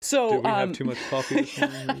So, did we have too much coffee this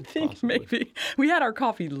morning? I think Possibly. maybe. We had our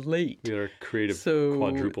coffee late. We had our creative So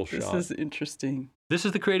quadruple shot. This is interesting. This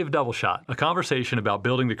is the Creative Double Shot, a conversation about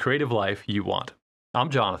building the creative life you want. I'm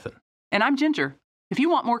Jonathan. And I'm Ginger. If you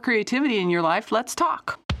want more creativity in your life, let's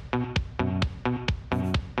talk.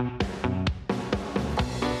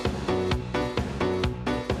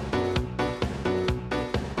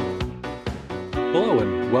 Hello,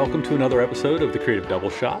 and welcome to another episode of the Creative Double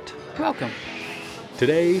Shot. Welcome.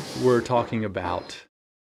 Today, we're talking about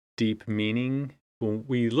deep meaning. When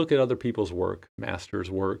we look at other people's work, masters'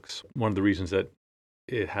 works, one of the reasons that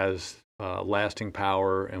it has lasting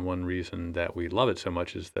power and one reason that we love it so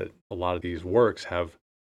much is that a lot of these works have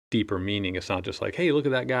deeper meaning. It's not just like, hey, look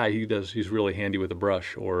at that guy, he's really handy with a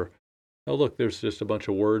brush, or, oh, look, there's just a bunch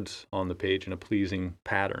of words on the page in a pleasing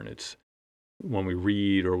pattern. It's when we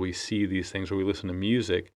read or we see these things or we listen to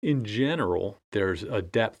music, in general, there's a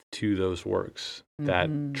depth to those works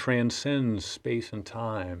that transcends space and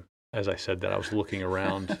time. As I said that, I was looking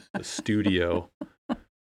around the studio.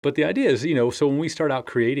 But the idea is, so when we start out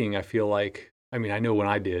creating, I feel like, I know when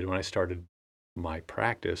I started my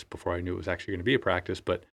practice, before I knew it was actually going to be a practice,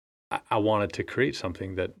 but I wanted to create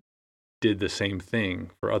something that did the same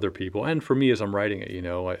thing for other people. And for me as I'm writing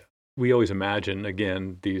it, we always imagine,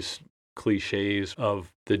 again, these cliches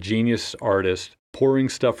of the genius artist pouring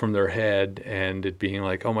stuff from their head and it being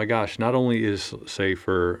like, oh my gosh, not only is, say,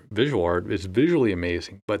 for visual art, it's visually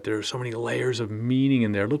amazing, but there are so many layers of meaning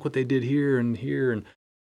in there. Look what they did here, and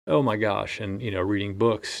oh my gosh. And, reading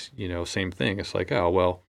books, same thing. It's like, oh,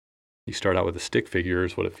 well, you start out with a stick figure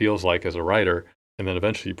is what it feels like as a writer, and then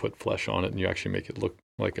eventually you put flesh on it and you actually make it look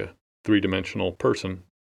like a three-dimensional person.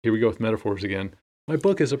 Here we go with metaphors again. My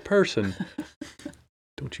book is a person.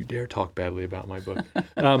 Don't you dare talk badly about my book.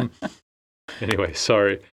 Anyway,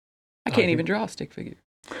 sorry. I can't even draw a stick figure.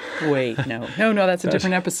 Wait, no, that's a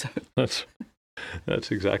different episode.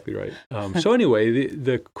 That's exactly right. So anyway,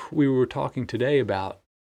 we were talking today about,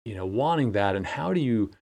 wanting that, and how do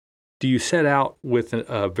you set out with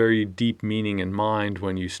a very deep meaning in mind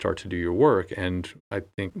when you start to do your work? And I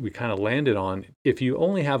think we kind of landed on, if you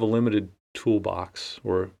only have a limited toolbox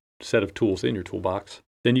or set of tools in your toolbox,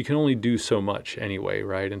 then you can only do so much anyway,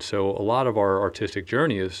 right? And so a lot of our artistic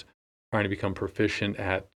journey is trying to become proficient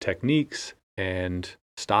at techniques and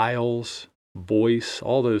styles, voice,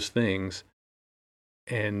 all those things.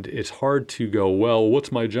 And it's hard to go, well,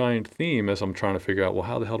 what's my giant theme, as I'm trying to figure out, well,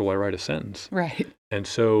 how the hell do I write a sentence? Right. And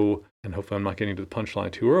so, and hopefully I'm not getting to the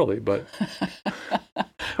punchline too early, but...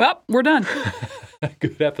 Well, we're done.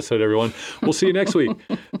 Good episode, everyone. We'll see you next week.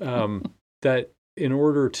 That in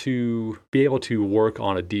order to be able to work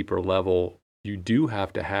on a deeper level, you do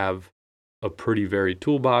have to have a pretty varied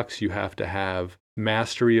toolbox. You have to have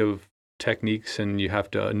mastery of techniques, and you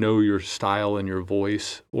have to know your style and your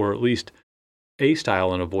voice, or at least a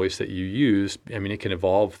style and a voice that you use. It can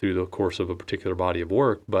evolve through the course of a particular body of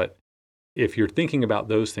work, but if you're thinking about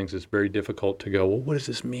those things, it's very difficult to go, well, what does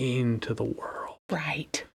this mean to the world?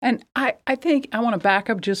 Right. And I think I want to back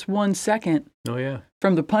up just 1 second. Oh, yeah.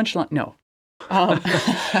 From the punchline. No.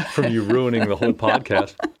 From you ruining the whole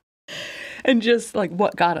podcast. And just like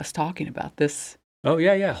what got us talking about this. Oh,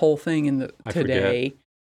 yeah. Whole thing in the I today.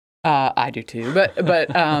 I do too.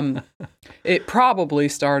 But it probably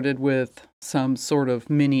started with some sort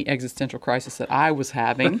of mini existential crisis that I was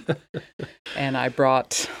having, and I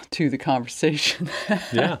brought to the conversation.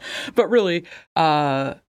 Yeah. But really,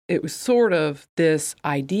 it was sort of this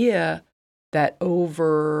idea that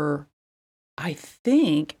I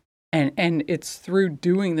think, and it's through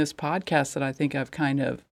doing this podcast that I think I've kind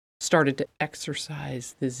of started to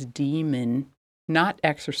exercise this demon. Not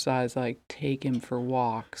exercise like take him for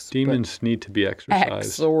walks. Demons need to be exercised.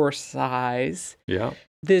 Exorcise. Yeah.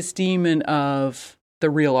 This demon of the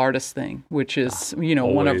real artist thing, which is,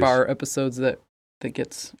 one of our episodes that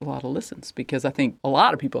gets a lot of listens, because I think a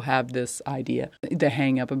lot of people have this idea, the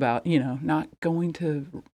hang up about, not going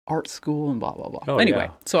to art school and blah, blah, blah. Oh, anyway,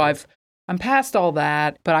 yeah. So I'm past all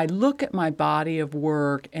that, but I look at my body of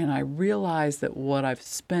work and I realize that what I've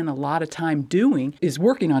spent a lot of time doing is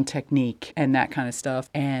working on technique and that kind of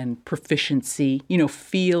stuff and proficiency,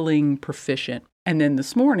 feeling proficient. And then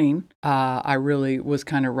this morning, I really was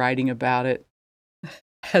kind of writing about it,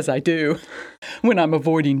 as I do, when I'm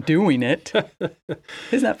avoiding doing it.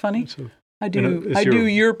 Isn't that funny? I do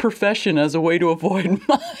your profession as a way to avoid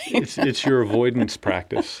mine. It's your avoidance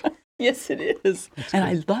practice. Yes, it is. And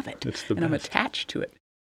I love it. It's the best. I'm best. attached to it.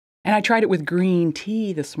 And I tried it with green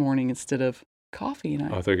tea this morning instead of coffee. And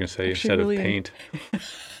they're going to say instead really of paint.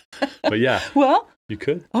 But yeah. Well. You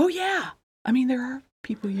could. Oh, yeah. There are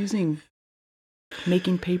people using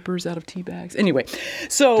making papers out of tea bags. Anyway,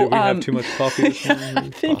 so Did we have too much coffee this morning? I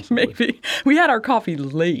think Possibly. maybe we had our coffee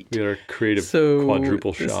late. We had our creative So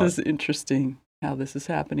quadruple this shot. is interesting how this is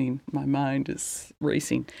happening. My mind is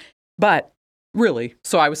racing. But really,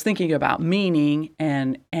 so I was thinking about meaning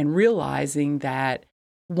and realizing that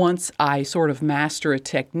once I sort of master a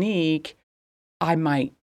technique, I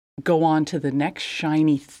might go on to the next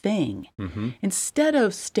shiny thing. Instead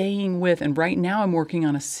of staying with, and right now I'm working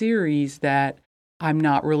on a series that I'm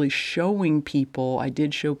not really showing people. I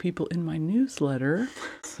did show people in my newsletter,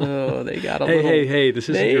 so they got a little. Hey! This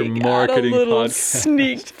isn't your marketing got a little podcast.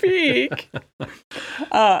 sneak peek.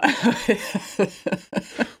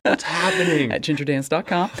 What's happening? At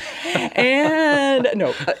gingerdance.com. And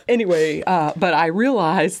anyway, but I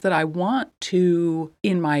realized that I want to,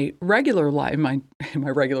 in my regular life,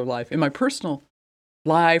 in my personal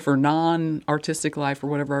life or non-artistic life or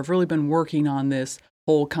whatever, I've really been working on this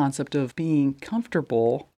whole concept of being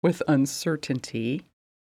comfortable with uncertainty.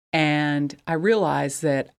 And I realize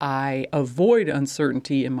that I avoid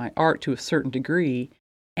uncertainty in my art to a certain degree.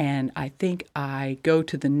 And I think I go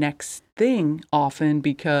to the next thing often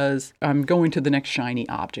because I'm going to the next shiny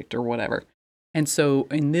object or whatever. And so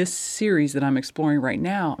in this series that I'm exploring right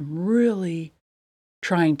now, I'm really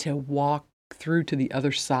trying to walk through to the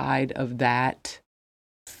other side of that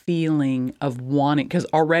feeling of wanting, because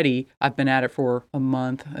already I've been at it for a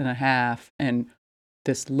month and a half, and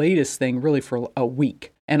this latest thing really for a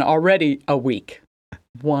week, and already a week,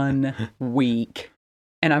 1 week,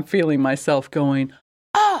 and I'm feeling myself going,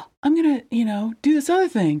 I'm going to, do this other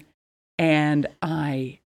thing. And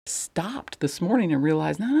I stopped this morning and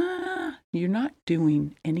realized, no, you're not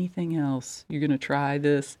doing anything else. You're going to try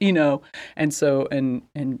this, and so,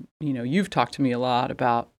 and you've talked to me a lot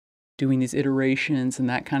about doing these iterations and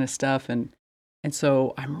that kind of stuff. And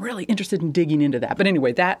so I'm really interested in digging into that. But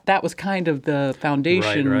anyway, that was kind of the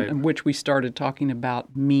foundation Right. in which we started talking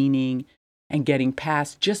about meaning and getting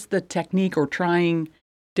past just the technique or trying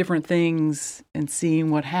different things and seeing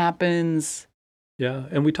what happens. Yeah,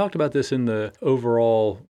 and we talked about this in the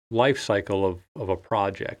overall life cycle of a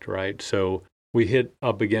project, right? So we hit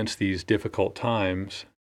up against these difficult times,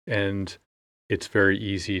 and it's very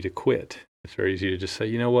easy to quit. It's very easy to just say,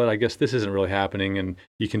 you know what, I guess this isn't really happening, and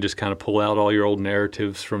you can just kind of pull out all your old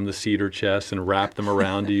narratives from the cedar chest and wrap them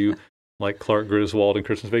around you like Clark Griswold in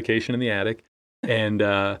Christmas Vacation in the Attic,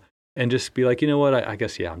 and just be like, you know what, I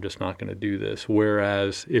guess, I'm just not going to do this.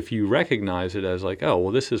 Whereas if you recognize it as like, oh,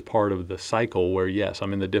 well, this is part of the cycle where, yes,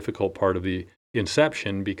 I'm in the difficult part of the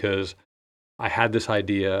inception because I had this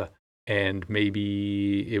idea and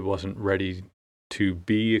maybe it wasn't ready to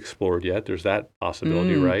be explored yet. There's that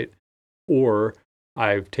possibility, right? Or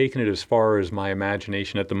I've taken it as far as my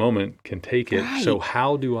imagination at the moment can take it. Right. So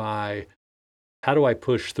how do I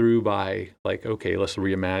push through by like, okay, let's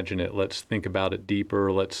reimagine it. Let's think about it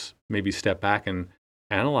deeper. Let's maybe step back and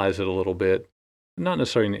analyze it a little bit. Not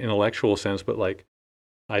necessarily in an intellectual sense, but like,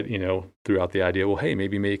 throughout the idea, well, hey,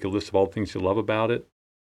 maybe make a list of all the things you love about it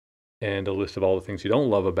and a list of all the things you don't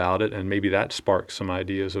love about it. And maybe that sparks some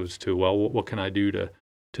ideas as to, well, what can I do to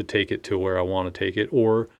take it to where I want to take it?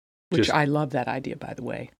 Or Which I love that idea, by the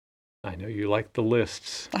way. I know you like the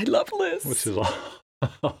lists. I love lists. Which is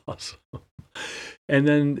awesome. And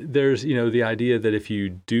then there's, the idea that if you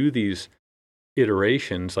do these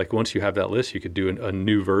iterations, like once you have that list, you could do a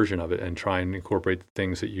new version of it and try and incorporate the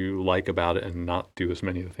things that you like about it and not do as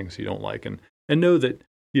many of the things you don't like. And know that,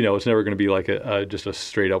 it's never going to be like just a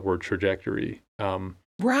straight upward trajectory.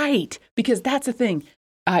 Right. Because that's the thing.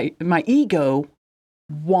 My ego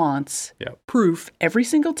wants proof every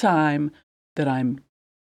single time that I'm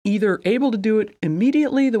either able to do it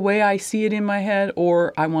immediately the way I see it in my head,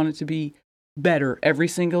 or I want it to be better every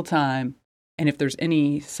single time. And if there's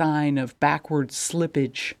any sign of backward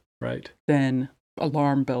slippage, right, then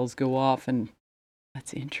alarm bells go off, and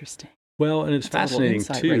that's interesting. Well, and it's fascinating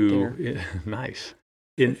too. Right nice.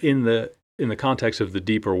 In the context of the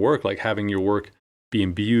deeper work, like having your work be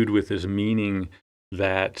imbued with this meaning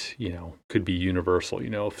that, could be universal.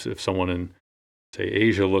 If someone in, say,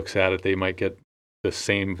 Asia looks at it, they might get the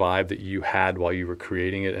same vibe that you had while you were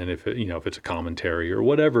creating it. And if it's a commentary or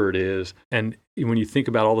whatever it is. And when you think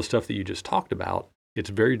about all the stuff that you just talked about,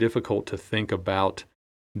 it's very difficult to think about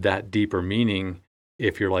that deeper meaning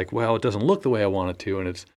if you're like, well, it doesn't look the way I want it to, and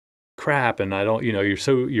it's crap, and I don't,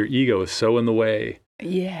 your ego is so in the way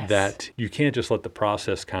that you can't just let the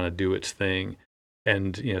process kind of do its thing.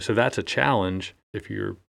 And, so that's a challenge if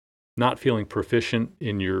you're not feeling proficient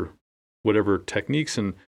in your whatever techniques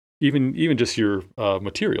and even just your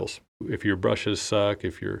materials. If your brushes suck,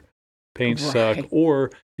 if your paints suck,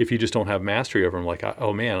 or if you just don't have mastery over them, like,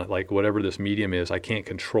 oh man, like whatever this medium is, I can't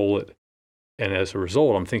control it. And as a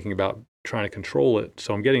result, I'm thinking about trying to control it.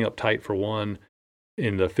 So I'm getting uptight for one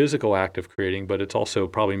in the physical act of creating, but it's also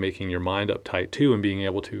probably making your mind uptight too, and being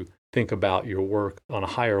able to think about your work on a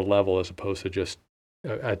higher level as opposed to just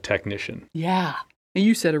a technician. Yeah. And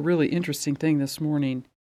you said a really interesting thing this morning.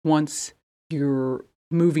 Once you're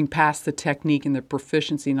moving past the technique and the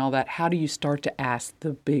proficiency and all that, how do you start to ask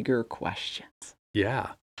the bigger questions?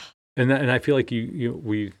 Yeah. And I feel like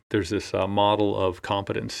there's this model of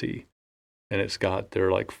competency, and there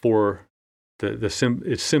are like four, it's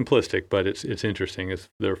simplistic, but it's interesting.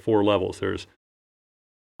 There are four levels. There's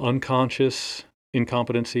unconscious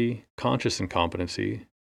incompetency, conscious incompetency.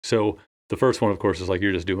 So the first one, of course, is like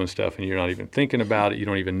you're just doing stuff and you're not even thinking about it. You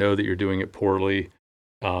don't even know that you're doing it poorly.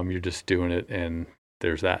 You're just doing it, and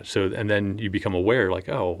there's that. So, and then you become aware, like,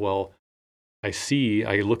 oh, well, I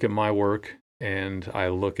look at my work and I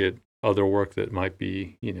look at other work that might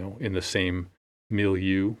be, in the same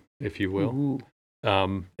milieu, if you will.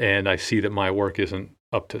 And I see that my work isn't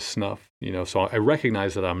up to snuff, so I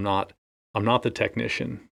recognize that I'm not the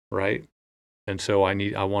technician, right? And so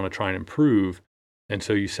I want to try and improve. And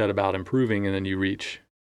so you set about improving, and then you reach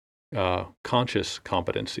conscious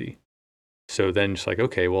competency. So then it's like,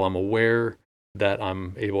 okay, well, I'm aware that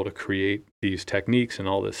I'm able to create these techniques and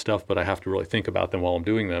all this stuff, but I have to really think about them while I'm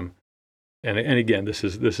doing them. And again, this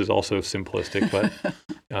is also simplistic, but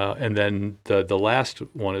and then the last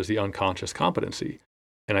one is the unconscious competency.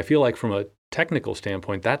 And I feel like from a technical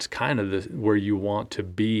standpoint, that's kind of where you want to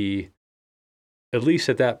be, at least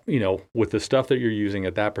at that, with the stuff that you're using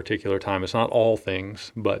at that particular time. It's not all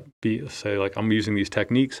things, but say like I'm using these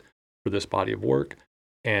techniques for this body of work.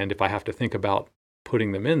 And if I have to think about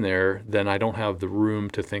putting them in there, then I don't have the room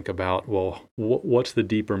to think about, well, what's the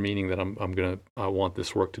deeper meaning that I want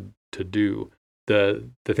this work to do. The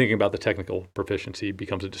thinking about the technical proficiency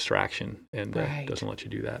becomes a distraction, and doesn't let you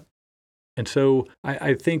do that. And so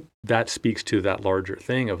I think that speaks to that larger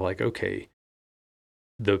thing of like, okay,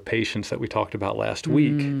 the patience that we talked about last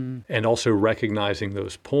week, and also recognizing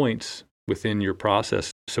those points within your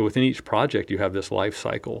process. So within each project, you have this life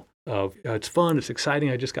cycle of it's fun, it's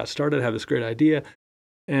exciting, I just got started, I have this great idea,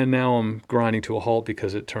 and now I'm grinding to a halt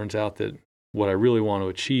because it turns out that what I really want to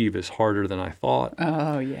achieve is harder than I thought.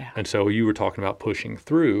 Oh, yeah. And so you were talking about pushing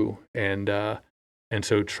through, and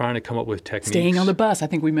so trying to come up with techniques. Staying on the bus, I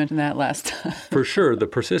think we mentioned that last time. For sure, the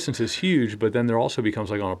persistence is huge, but then there also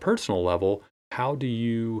becomes like on a personal level, how do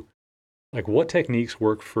you, like what techniques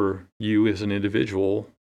work for you as an individual,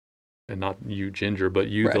 and not you, Ginger, but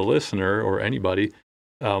you, the listener, or anybody.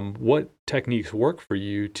 What techniques work for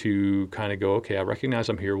you to kind of go, okay, I recognize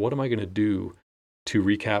I'm here. What am I going to do to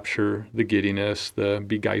recapture the giddiness, the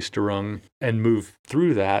Begeisterung, and move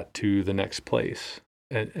through that to the next place?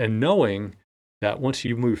 And knowing that once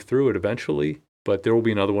you move through it eventually, but there will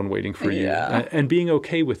be another one waiting for you. And being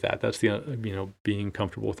okay with that. That's the, being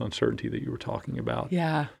comfortable with uncertainty that you were talking about.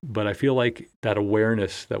 Yeah. But I feel like that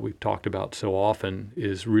awareness that we've talked about so often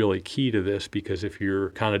is really key to this, because if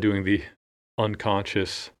you're kind of doing the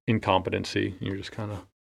unconscious incompetency, you're just kind of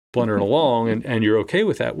blundering along and you're okay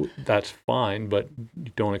with that, that's fine, but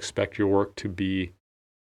you don't expect your work to be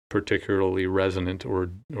particularly resonant or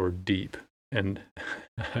deep. And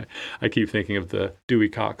I keep thinking of the Dewey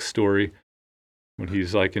Cox story when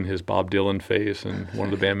he's like in his Bob Dylan phase, and one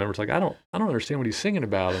of the band members like, I don't understand what he's singing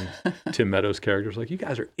about. And Tim Meadows' character's like, you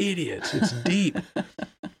guys are idiots. It's deep.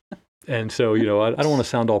 And so, I don't want to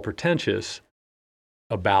sound all pretentious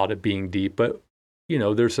about it being deep, but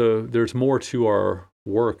there's more to our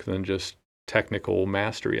work than just technical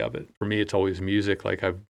mastery of it. For me, it's always music. Like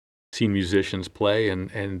I've seen musicians play,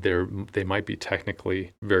 and they might be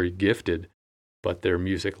technically very gifted, but their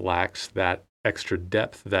music lacks that extra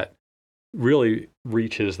depth that really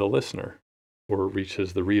reaches the listener, or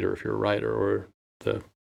reaches the reader if you're a writer, or the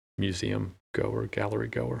museum goer, gallery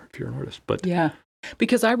goer if you're an artist. But yeah,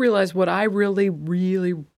 because I realize what I really,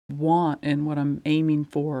 really want and what I'm aiming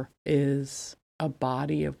for is a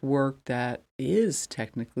body of work that is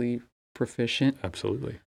technically proficient.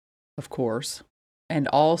 Absolutely. Of course. And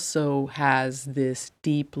also has this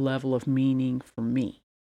deep level of meaning for me.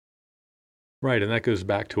 Right. And that goes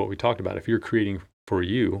back to what we talked about. If you're creating for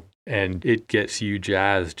you and it gets you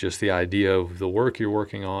jazzed, just the idea of the work you're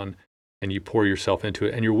working on, and you pour yourself into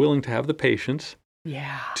it, and you're willing to have the patience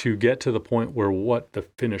to get to the point where what the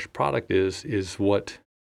finished product is what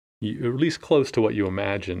you, or at least close to what you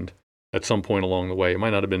imagined at some point along the way. It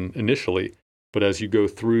might not have been initially, but as you go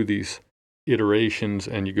through these iterations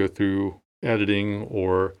and you go through editing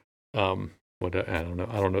or what I don't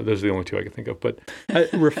know. Those are the only two I can think of. But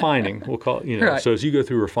refining, we'll call it, Right. So as you go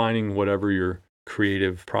through refining whatever your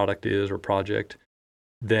creative product is or project,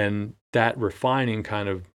 then that refining kind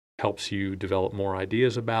of helps you develop more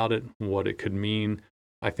ideas about it, what it could mean.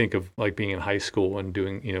 I think of like being in high school and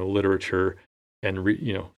doing, literature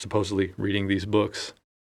and, supposedly reading these books.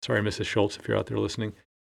 Sorry, Mrs. Schultz, if you're out there listening.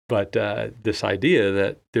 But this idea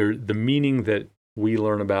that the meaning that we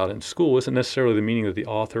learn about in school isn't necessarily the meaning that the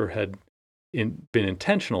author had been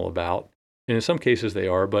intentional about. And in some cases they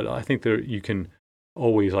are, but I think that you can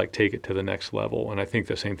always like take it to the next level. And I think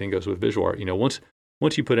the same thing goes with visual art.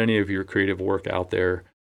 Once you put any of your creative work out there,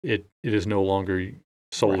 it is no longer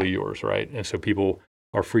solely yours, right? And so people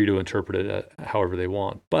are free to interpret it however they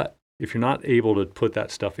want. But if you're not able to put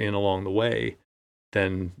that stuff in along the way,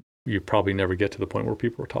 then you probably never get to the point where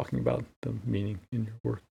people are talking about the meaning in your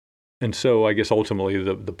work. And so I guess ultimately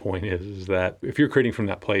the point is that if you're creating from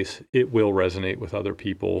that place, it will resonate with other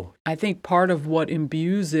people. I think part of what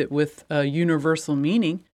imbues it with a universal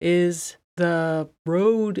meaning is the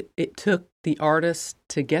road it took the artist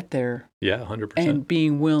to get there. Yeah, 100%. And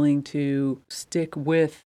being willing to stick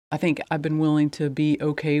with, I think I've been willing to be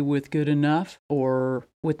okay with good enough or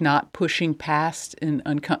with not pushing past and,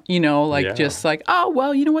 just like, oh,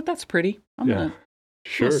 well, you know what? That's pretty. I'm going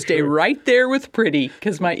to stay right there with pretty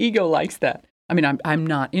because my ego likes that. I mean, I'm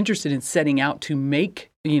not interested in setting out to make,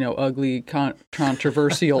 ugly,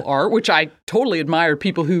 controversial art, which I totally admire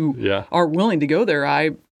people who are willing to go there.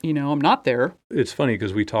 I'm not there. It's funny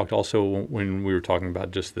because we talked also when we were talking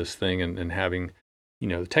about just this thing and having,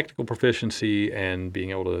 the technical proficiency and being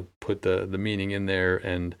able to put the meaning in there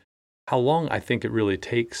and how long I think it really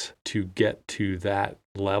takes to get to that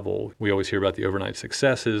level. We always hear about the overnight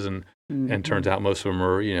successes and turns out most of them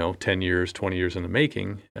are, 10 years, 20 years in the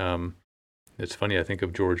making. It's funny, I think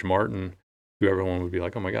of George Martin, who everyone would be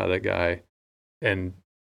like, oh my God, that guy. And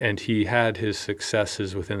he had his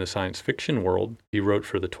successes within the science fiction world. He wrote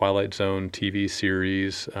for the Twilight Zone TV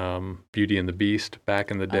series, Beauty and the Beast back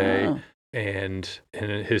in the day. Oh. And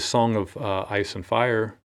his Song of Ice and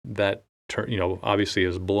Fire, that obviously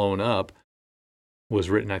is blown up, was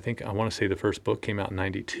written, I want to say the first book came out in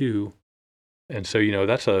 92. And so,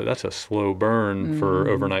 that's a slow burn for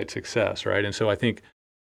overnight success, right? And so I think,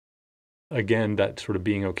 again, that sort of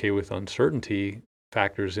being okay with uncertainty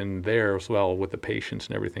factors in there as well with the patience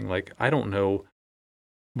and everything. Like, I don't know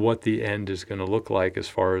what the end is going to look like as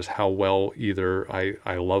far as how well either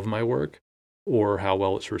I love my work or how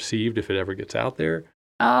well it's received if it ever gets out there.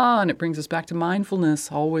 And it brings us back to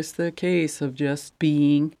mindfulness, always the case of just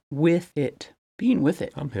being with it. Being with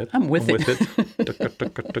it. I'm with it.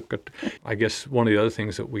 I guess one of the other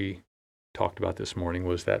things that we talked about this morning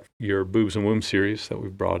was that your Boobs and Womb series that we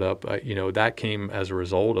brought up, that came as a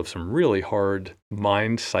result of some really hard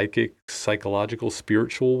mind, psychological,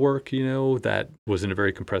 spiritual work, that was in a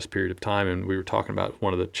very compressed period of time. And we were talking about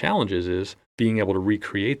one of the challenges is being able to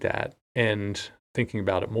recreate that. And thinking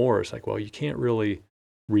about it more, it's like, well, you can't really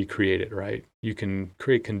recreate it, right? You can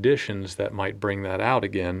create conditions that might bring that out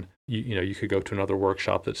again. You could go to another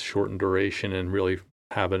workshop that's short in duration and really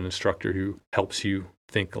have an instructor who helps you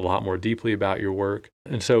think a lot more deeply about your work.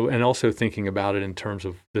 And also thinking about it in terms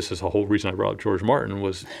of, this is the whole reason I brought up George Martin,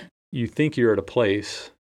 was you think you're at a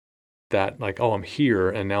place that like, oh, I'm here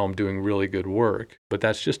and now I'm doing really good work, but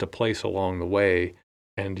that's just a place along the way.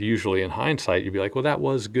 And usually in hindsight, you'd be like, well, that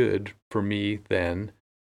was good for me then.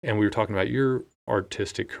 And we were talking about your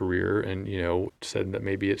artistic career and, said that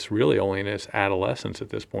maybe it's really only in its adolescence at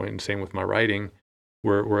this point. And same with my writing.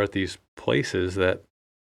 We're at these places that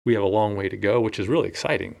we have a long way to go, which is really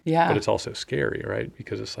exciting. Yeah. But it's also scary, right?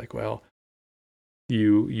 Because it's like, well,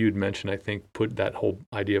 you'd mentioned, I think, put that whole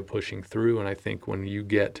idea of pushing through. And I think when you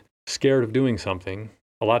get scared of doing something,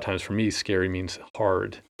 a lot of times for me, scary means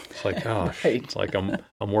hard. It's like, gosh, Right. It's like I'm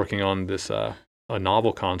working on this a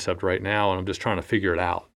novel concept right now, and I'm just trying to figure it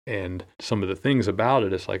out. And some of the things about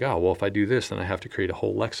it, it's like, oh, well, if I do this, then I have to create a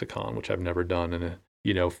whole lexicon, which I've never done. And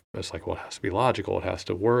it's like, well, it has to be logical, it has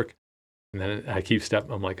to work. And then I keep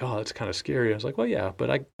stepping. I'm like, oh, that's kind of scary. I was like, well, yeah,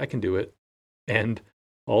 but I can do it. And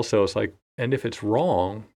also, it's like, and if it's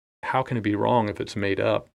wrong, how can it be wrong if it's made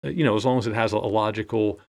up? As long as it has a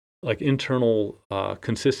logical, like internal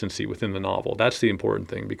consistency within the novel. That's the important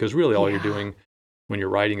thing, because really all you're doing when you're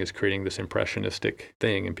writing is creating this impressionistic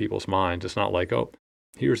thing in people's minds. It's not like, oh,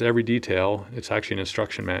 here's every detail. It's actually an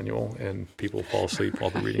instruction manual, and people fall asleep while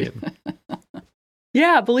they're reading it.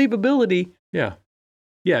 Yeah, believability. Yeah.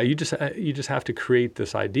 Yeah, you just have to create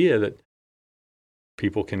this idea that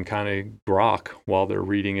people can kind of grok while they're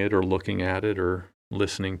reading it or looking at it or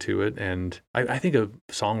listening to it. And I think of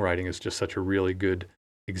songwriting is just such a really good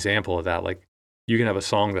example of that. Like you can have a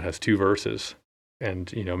song that has 2 verses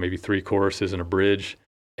and, maybe 3 choruses and a bridge,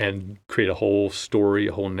 and create a whole story,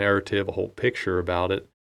 a whole narrative, a whole picture about it.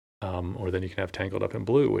 Or then you can have Tangled Up in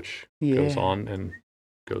Blue, which goes on and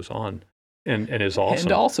goes on and is awesome.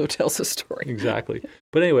 And also tells a story. Exactly.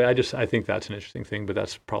 But anyway, I think that's an interesting thing, but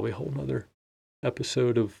that's probably a whole nother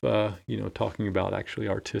episode of, talking about actually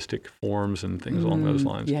artistic forms and things along those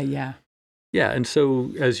lines. Yeah. Yeah. And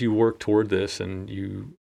so as you work toward this and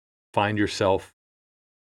you find yourself,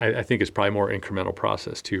 I think it's probably more incremental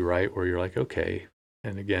process too, right? Where you're like, okay.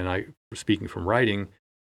 And again, speaking from writing,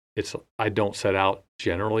 I don't set out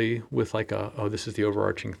generally with like this is the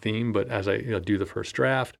overarching theme, but as I do the first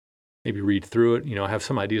draft, maybe read through it, I have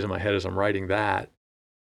some ideas in my head as I'm writing that.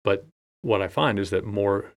 But what I find is that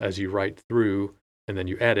more as you write through and then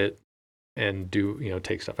you edit and do,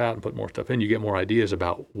 take stuff out and put more stuff in, you get more ideas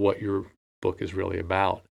about what your book is really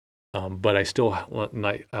about. But I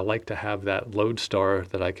like to have that lodestar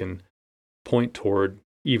that I can point toward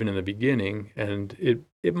even in the beginning, and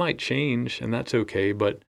it might change, and that's okay.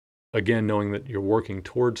 But again, knowing that you're working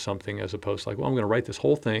towards something as opposed to like, well, I'm going to write this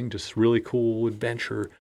whole thing, just really cool adventure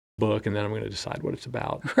book, and then I'm going to decide what it's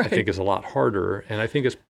about. Right. I think is a lot harder, and I think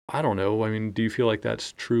I don't know. I mean, do you feel like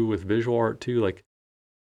that's true with visual art too? Like,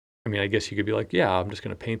 I mean, I guess you could be like, yeah, I'm just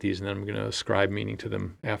going to paint these and then I'm going to ascribe meaning to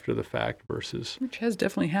them after the fact versus. Which has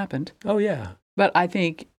definitely happened. Oh, yeah. But I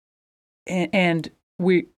think, and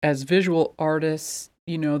we, as visual artists,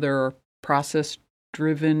 there are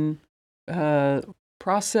process-driven art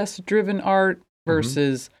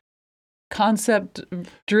versus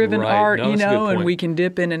concept-driven art, and we can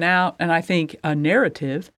dip in and out. And I think a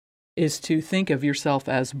narrative is to think of yourself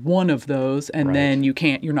as one of those, and then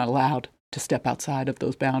you're not allowed to step outside of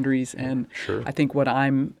those boundaries. And I think what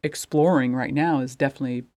I'm exploring right now is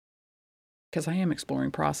definitely, because I am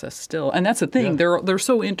exploring process still. And that's the thing, they're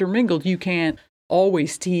so intermingled, you can't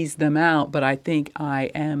always tease them out. But I think I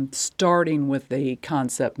am starting with a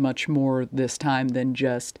concept much more this time than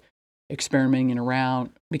just experimenting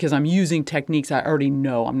around, because I'm using techniques I already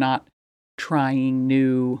know. I'm not trying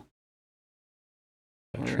new.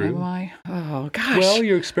 Or am I? Oh gosh! Well,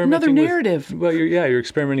 you're experimenting. Another narrative. You're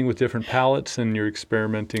experimenting with different palettes, and you're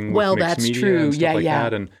experimenting with mixed media and stuff like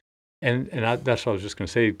that. And that's what I was just going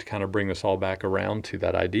to say, to kind of bring this all back around to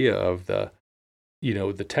that idea of the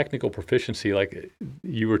technical proficiency. Like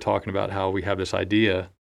you were talking about how we have this idea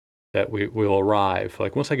that we will arrive.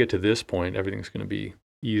 Like once I get to this point, everything's going to be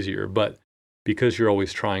easier. But because you're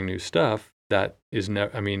always trying new stuff, that is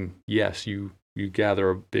never. I mean, yes, you gather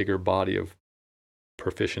a bigger body of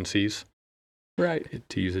proficiencies, right?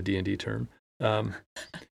 To use a D&D term,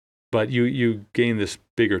 but you gain this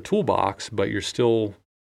bigger toolbox, but you're still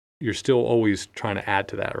always trying to add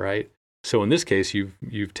to that, right? So in this case,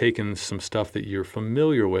 you've taken some stuff that you're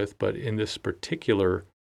familiar with, but in the particular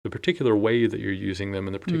way that you're using them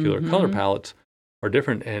and the particular color palettes are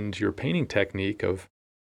different, and your painting technique of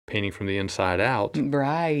painting from the inside out,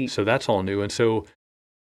 right? So that's all new, and so.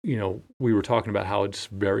 We were talking about how it's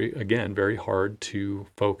very hard to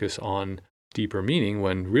focus on deeper meaning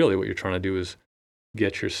when really what you're trying to do is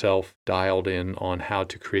get yourself dialed in on how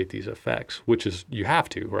to create these effects, which is you have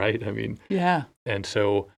to, right? I mean, yeah. And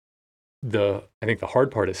so I think the hard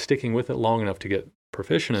part is sticking with it long enough to get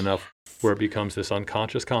proficient enough where it becomes this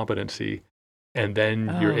unconscious competency, and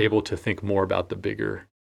then you're able to think more about the bigger.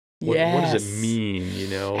 What does it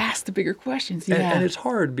mean? Ask the bigger questions. Yeah, and it's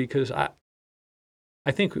hard because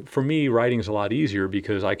I think for me, writing is a lot easier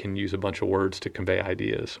because I can use a bunch of words to convey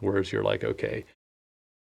ideas, whereas you're like, okay.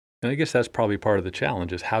 And I guess that's probably part of the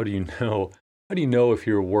challenge is how do you know if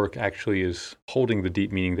your work actually is holding the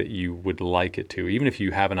deep meaning that you would like it to? Even if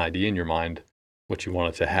you have an idea in your mind, what you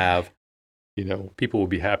want it to have, people will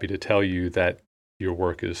be happy to tell you that your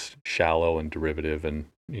work is shallow and derivative, and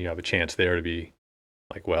you have a chance there to be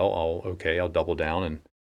like, well, I'll double down and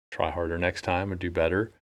try harder next time or do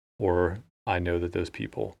better. Or I know that those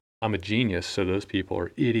people, I'm a genius, so those people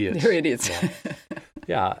are idiots. They're idiots.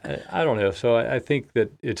 Yeah, I don't know. So I think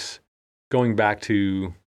that it's going back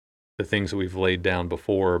to the things that we've laid down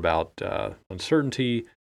before about uncertainty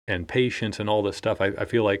and patience and all this stuff. I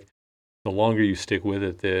feel like the longer you stick with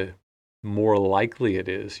it, the more likely it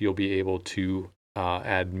is you'll be able to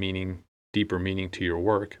add deeper meaning to your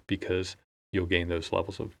work because you'll gain those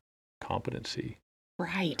levels of competency.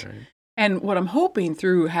 Right. And what I'm hoping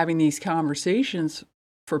through having these conversations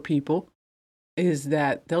for people is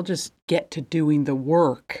that they'll just get to doing the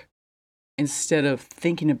work instead of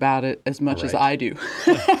thinking about it as much as I do.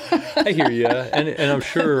 I hear you. And I'm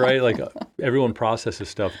sure, right, like everyone processes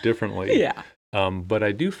stuff differently. Yeah. But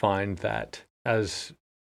I do find that as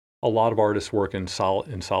a lot of artists work in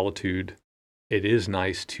solitude it is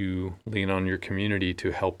nice to lean on your community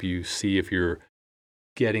to help you see if you're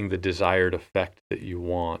getting the desired effect that you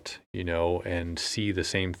want, and see the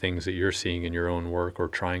same things that you're seeing in your own work or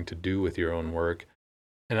trying to do with your own work.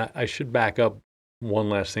 And I should back up one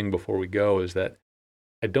last thing before we go, is that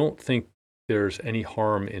I don't think there's any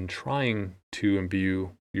harm in trying to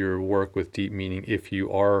imbue your work with deep meaning if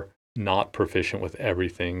you are not proficient with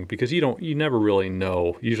everything, because you never really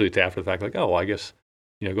know. Usually it's after the fact, like, oh, I guess,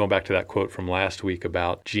 going back to that quote from last week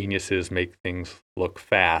about geniuses make things look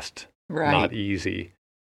fast, Right. not easy.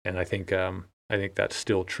 And I think that's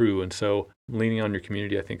still true. And so leaning on your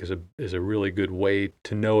community, I think, is a really good way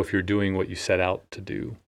to know if you're doing what you set out to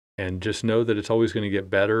do. And just know that it's always going to get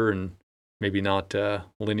better, and maybe not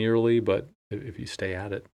linearly, but if you stay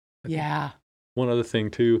at it. Yeah. One other thing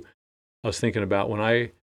too, I was thinking about when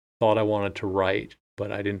I thought I wanted to write,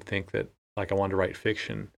 but I didn't think that, like, I wanted to write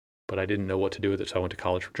fiction, but I didn't know what to do with it. So I went to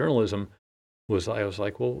college for journalism. I was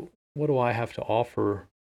like, well, what do I have to offer?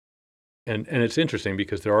 And it's interesting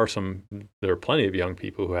because there are plenty of young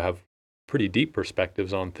people who have pretty deep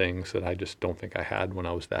perspectives on things that I just don't think I had when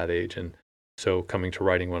I was that age. And so coming to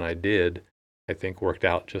writing when I did, I think worked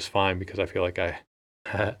out just fine, because I feel like I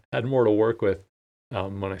had more to work with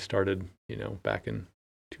when I started, back in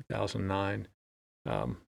 2009.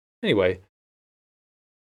 Anyway,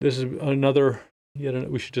 this is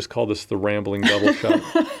we should just call this the rambling double shot.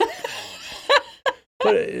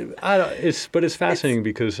 But it's fascinating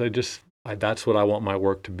because that's what I want my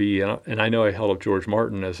work to be. And I know I held up George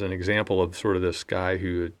Martin as an example of sort of this guy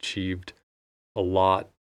who achieved a lot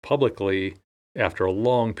publicly after a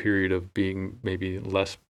long period of being maybe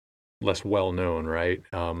less well known, right?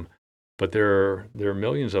 But there are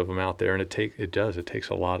millions of them out there, and it takes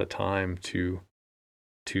a lot of time to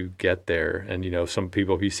get there. And some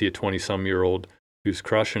people, if you see a 20-some-year-old who's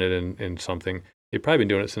crushing it in something, they've probably been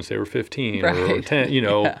doing it since they were 15 or 10,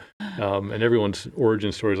 Yeah. And everyone's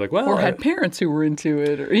origin story is like, well, or had parents who were into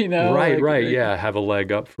it, or right, yeah, have a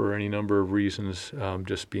leg up for any number of reasons.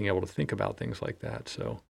 Just being able to think about things like that.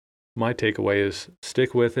 So my takeaway is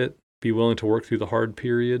stick with it, be willing to work through the hard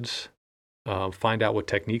periods, find out what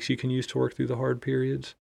techniques you can use to work through the hard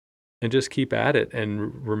periods, and just keep at it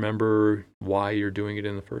and remember why you're doing it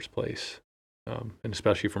in the first place, and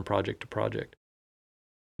especially from project to project.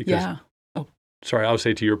 Because, yeah. sorry, I would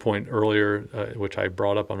say to your point earlier, which I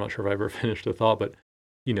brought up, I'm not sure if I ever finished the thought, but,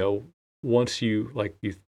 once you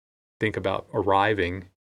think about arriving,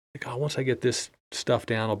 like, oh, once I get this stuff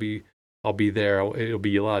down, I'll be there. It'll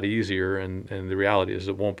be a lot easier. And the reality is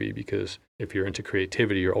it won't be, because if you're into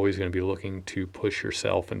creativity, you're always going to be looking to push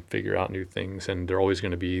yourself and figure out new things. And there are always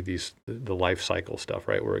going to be the life cycle stuff,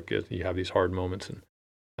 right? Where you have these hard moments,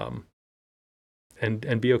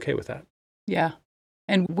 and be okay with that. Yeah.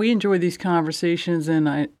 And we enjoy these conversations, and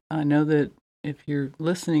I know that if you're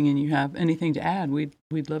listening and you have anything to add, we'd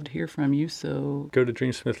love to hear from you. So go to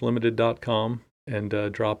dreamsmithlimited.com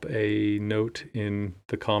and drop a note in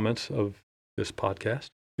the comments of this podcast.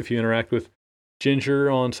 If you interact with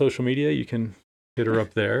Ginger on social media, you can hit her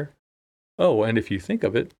up there. Oh, and if you think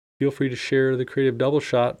of it, feel free to share the Creative Double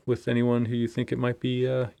Shot with anyone who you think it might be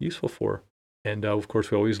useful for. And of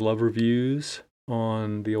course, we always love reviews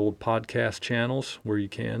on the old podcast channels where you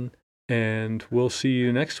can. And we'll see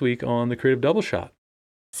you next week on the Creative Double Shot.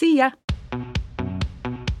 see ya.